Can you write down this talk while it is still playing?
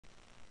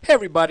Hey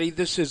everybody,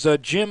 this is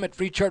Jim at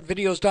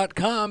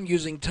FreeChartVideos.com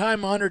using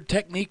time-honored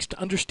techniques to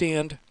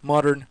understand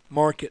modern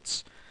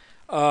markets.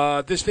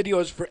 This video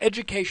is for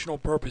educational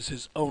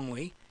purposes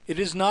only. It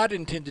is not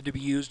intended to be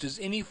used as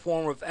any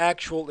form of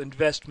actual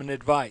investment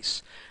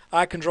advice.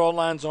 I can draw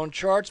lines on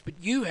charts, but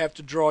you have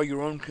to draw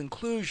your own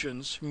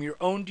conclusions from your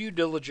own due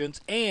diligence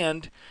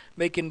and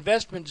make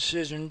investment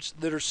decisions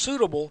that are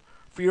suitable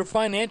for your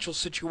financial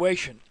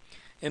situation.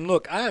 And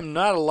look, I am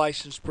not a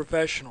licensed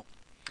professional.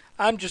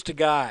 I'm just a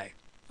guy.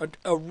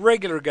 A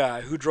regular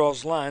guy who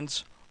draws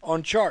lines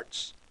on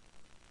charts.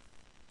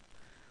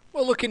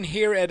 Well, looking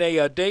here at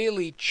a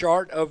daily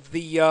chart of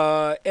the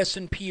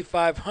S&P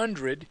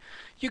 500,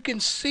 you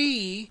can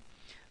see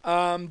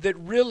that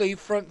really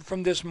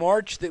from this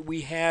March that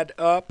we had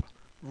up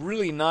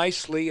really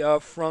nicely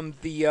from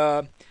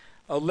the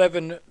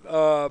 11,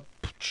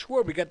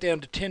 we got down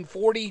to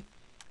 1040,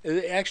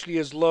 actually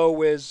as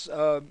low as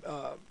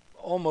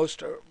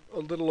almost a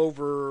little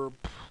over,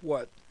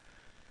 what?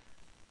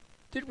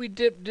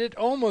 Did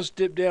almost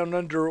dip down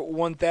under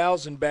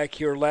 1,000 back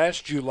here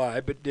last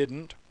July, but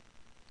didn't.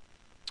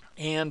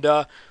 And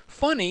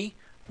funny,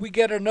 we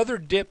get another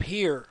dip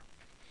here.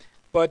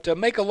 But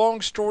make a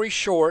long story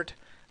short,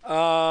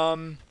 for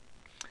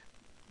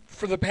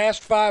the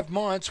past 5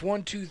 months,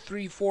 1, 2,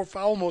 3, 4,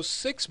 5, almost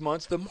 6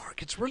 months, the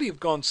markets really have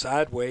gone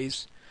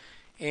sideways.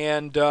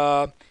 And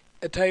I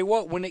tell you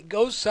what, when it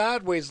goes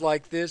sideways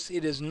like this,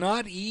 it is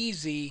not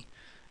easy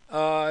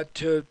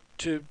to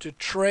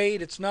trade.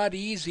 It's not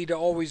easy to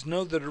always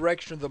know the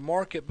direction of the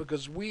market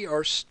because we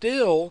are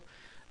still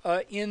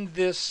in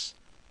this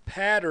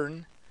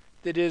pattern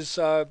that is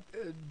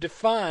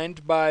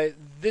defined by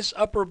this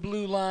upper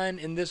blue line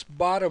and this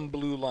bottom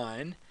blue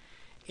line.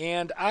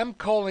 And I'm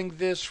calling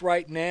this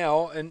right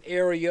now an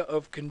area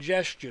of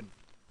congestion.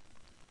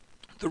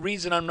 The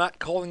reason I'm not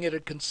calling it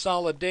a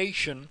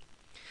consolidation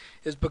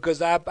is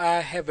because I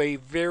have a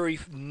very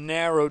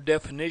narrow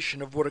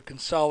definition of what a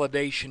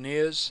consolidation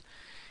is.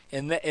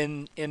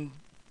 And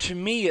to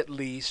me at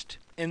least,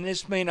 and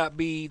this may not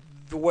be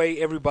the way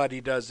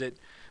everybody does it,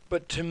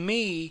 but to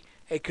me,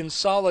 a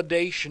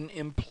consolidation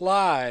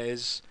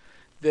implies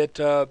that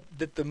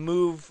the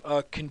move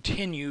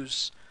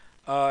continues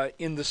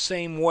in the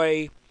same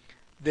way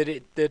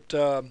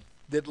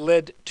that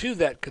led to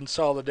that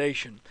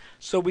consolidation.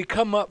 So we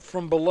come up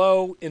from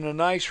below in a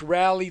nice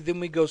rally, then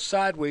we go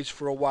sideways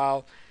for a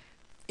while.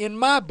 In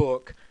my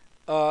book,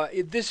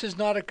 this is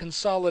not a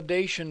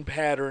consolidation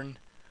pattern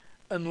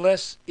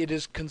unless it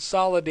is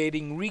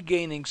consolidating,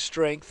 regaining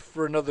strength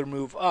for another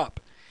move up.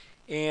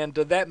 And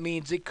that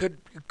means it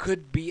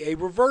could be a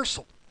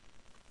reversal.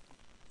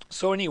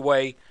 So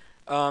anyway,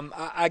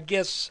 I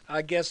guess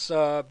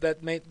that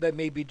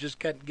may be just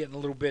getting a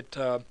little bit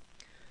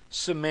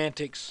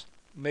semantics,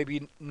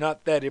 maybe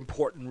not that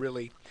important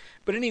really.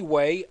 But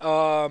anyway,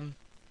 I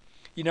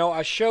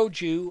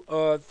showed you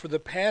for the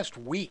past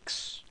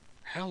weeks.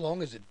 How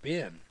long has it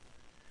been?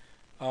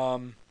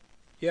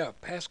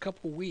 Past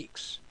couple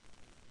weeks.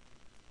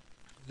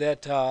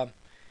 That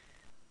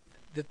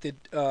the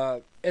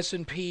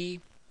S&P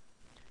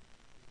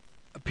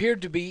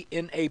appeared to be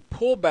in a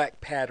pullback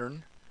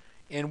pattern,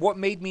 and what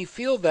made me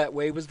feel that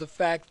way was the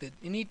fact that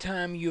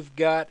anytime you've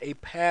got a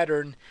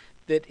pattern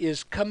that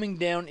is coming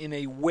down in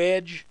a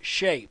wedge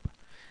shape,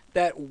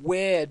 that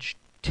wedge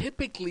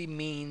typically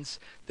means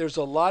there's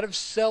a lot of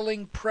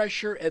selling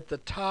pressure at the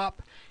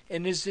top,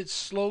 and as it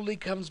slowly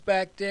comes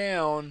back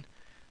down,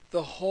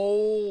 the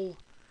whole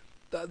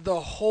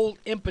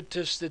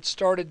impetus that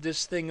started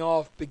this thing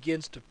off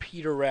begins to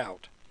peter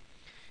out.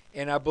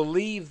 And I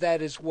believe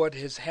that is what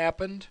has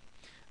happened.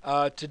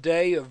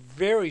 Today, a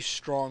very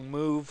strong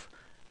move,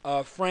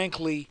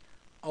 frankly,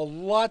 a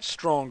lot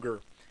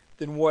stronger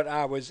than what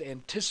I was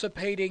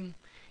anticipating.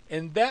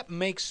 And that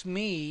makes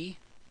me,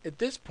 at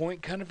this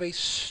point, kind of a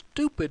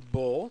stupid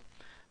bull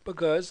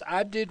because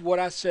I did what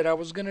I said I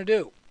was going to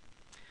do.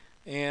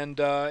 And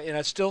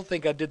I still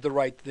think I did the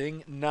right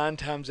thing 9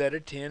 times out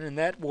of 10, and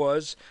that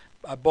was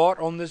I bought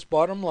on this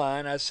bottom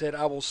line. I said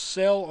I will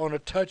sell on a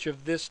touch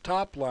of this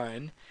top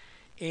line,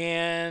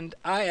 and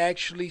I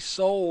actually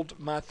sold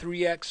my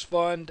 3X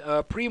fund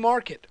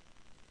pre-market,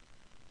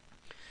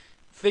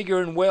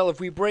 figuring, well, if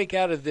we break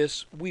out of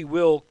this, we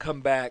will come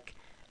back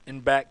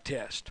and back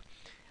test.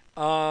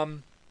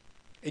 And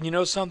you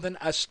know something?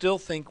 I still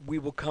think we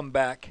will come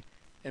back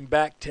and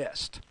back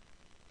test.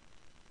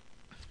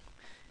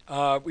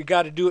 We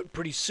got to do it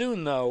pretty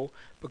soon, though,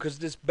 because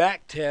this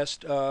back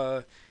test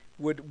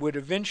would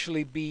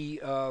eventually be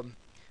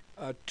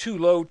too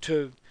low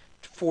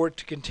for it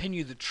to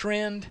continue the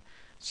trend.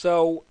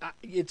 So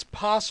it's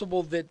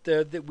possible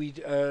that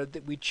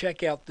we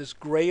check out this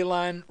gray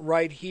line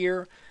right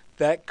here.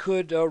 That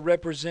could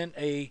represent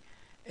a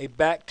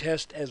back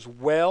test as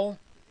well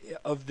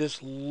of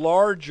this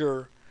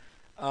larger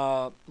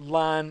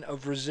line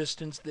of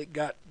resistance that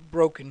got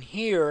broken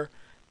here,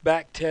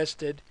 back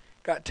tested,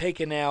 got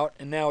taken out,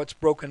 and now it's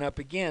broken up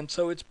again.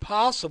 So it's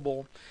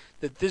possible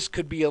that this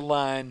could be a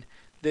line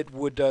that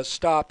would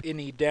stop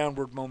any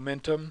downward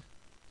momentum.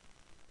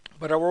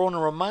 But I want to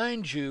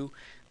remind you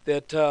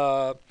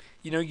that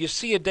you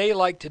see a day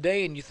like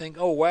today and you think,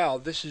 oh wow,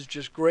 this is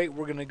just great.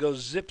 We're going to go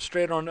zip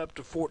straight on up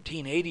to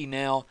 1480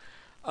 now.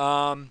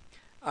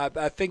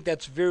 I think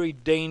that's very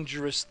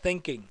dangerous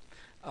thinking.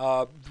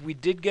 We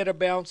did get a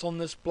bounce on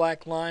this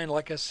black line.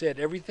 Like I said,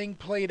 everything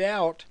played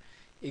out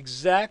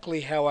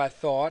exactly how I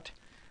thought,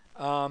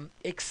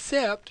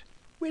 except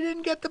we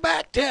didn't get the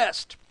back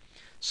test.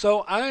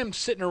 So I am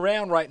sitting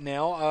around right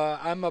now.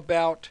 I'm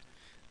about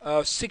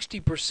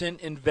 60%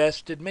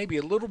 invested, maybe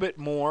a little bit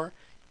more,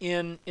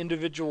 in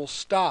individual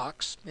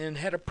stocks, and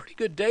had a pretty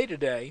good day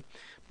today.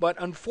 But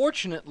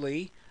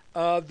unfortunately,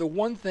 the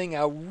one thing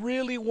I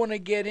really want to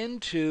get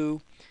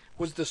into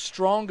was the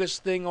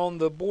strongest thing on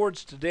the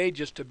boards today,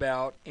 just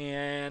about,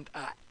 and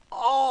I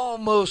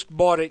almost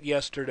bought it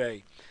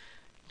yesterday.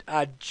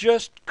 I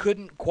just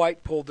couldn't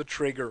quite pull the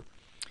trigger.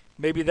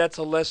 Maybe that's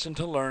a lesson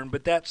to learn,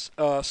 but that's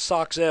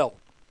SOXL.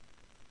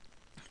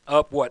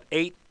 Up,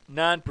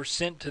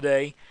 8-9%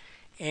 today,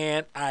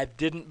 and I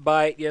didn't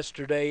buy it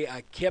yesterday.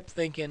 I kept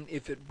thinking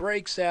if it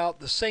breaks out,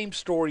 the same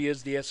story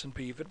as the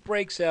S&P. If it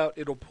breaks out,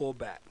 it'll pull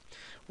back.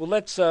 Well,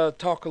 let's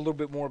talk a little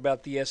bit more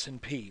about the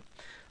S&P.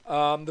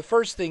 The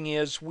first thing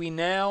is we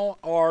now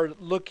are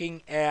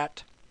looking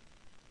at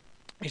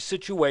a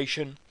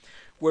situation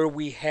where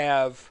we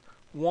have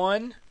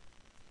 1,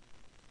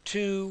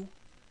 2,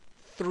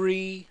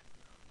 3,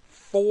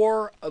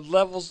 4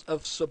 levels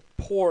of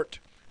support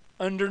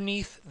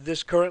underneath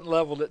this current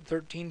level at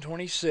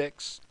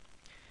 1326.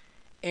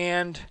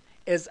 And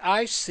as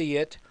I see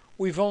it,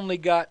 we've only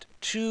got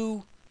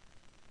 2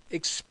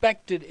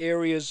 expected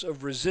areas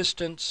of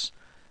resistance,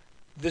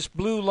 this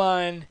blue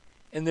line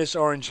and this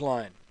orange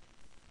line.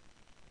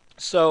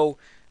 So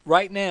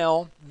right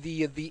now,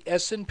 the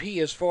S&P,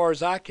 as far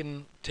as I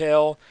can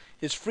tell,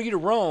 is free to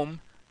roam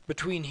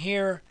between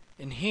here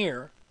and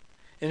here.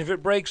 And if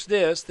it breaks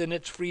this, then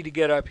it's free to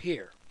get up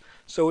here.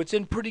 So it's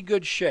in pretty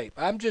good shape.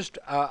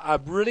 I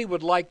really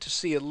would like to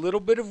see a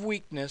little bit of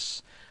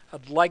weakness.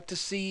 I'd like to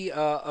see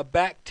a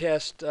back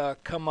test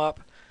come up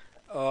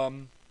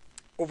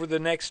over the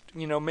next,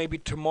 maybe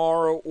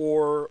tomorrow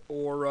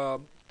or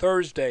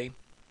Thursday,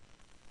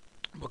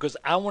 because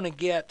I want to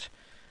get.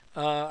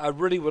 I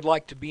really would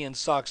like to be in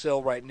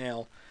SOXL right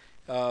now,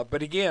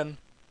 but again,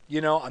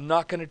 I'm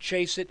not going to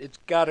chase it. It's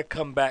got to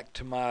come back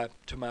to my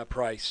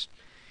price,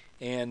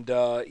 and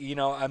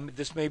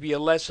this may be a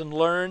lesson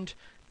learned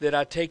that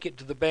I take it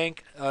to the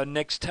bank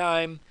next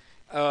time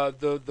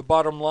the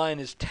bottom line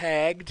is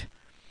tagged.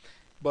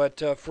 But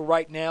for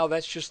right now,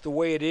 that's just the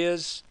way it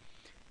is.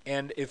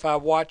 And if I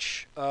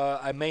watch,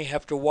 I may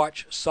have to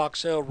watch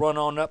SOXL run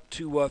on up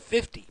to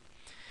 50.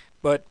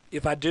 But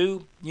if I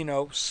do,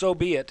 so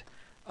be it.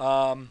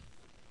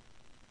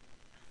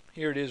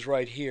 Here it is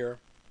right here.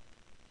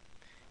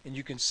 And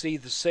you can see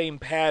the same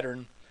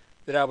pattern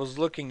that I was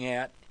looking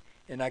at.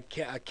 And I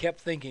kept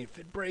thinking, if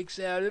it breaks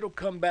out, it'll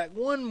come back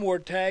one more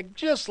tag,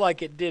 just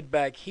like it did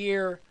back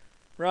here,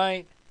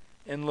 right?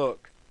 And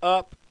look,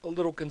 up, a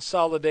little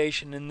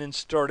consolidation, and then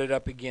started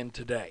up again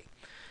today.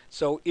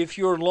 So if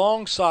you're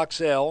long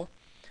SOXL,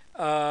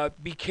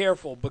 be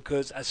careful,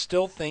 because I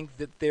still think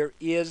that there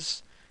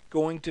is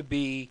going to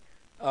be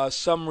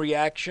some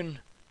reaction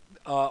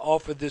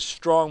off of this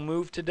strong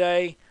move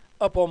today,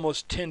 up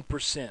almost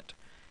 10%.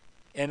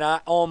 And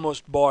I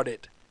almost bought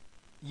it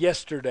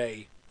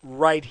yesterday,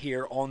 right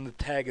here on the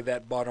tag of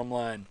that bottom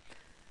line.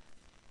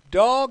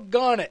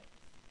 Doggone it.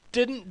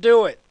 Didn't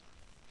do it.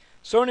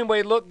 So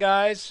anyway, look,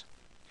 guys,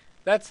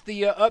 that's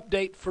the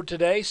update for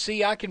today.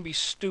 See, I can be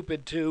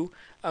stupid too,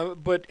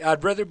 but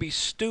I'd rather be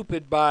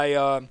stupid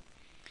by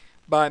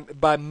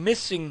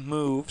missing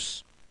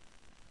moves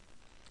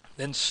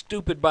than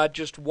stupid by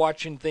just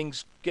watching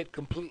things get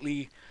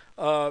completely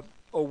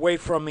away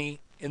from me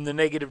in the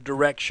negative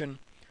direction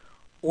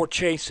or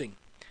chasing.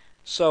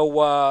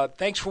 So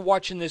thanks for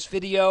watching this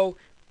video.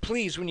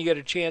 Please, when you get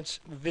a chance,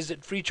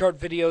 visit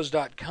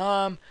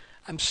freechartvideos.com.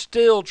 I'm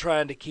still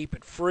trying to keep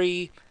it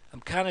free.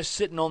 I'm kind of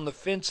sitting on the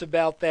fence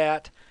about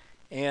that.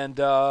 And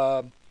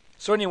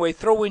so anyway,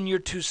 throw in your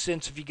 2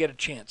 cents if you get a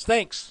chance.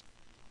 Thanks.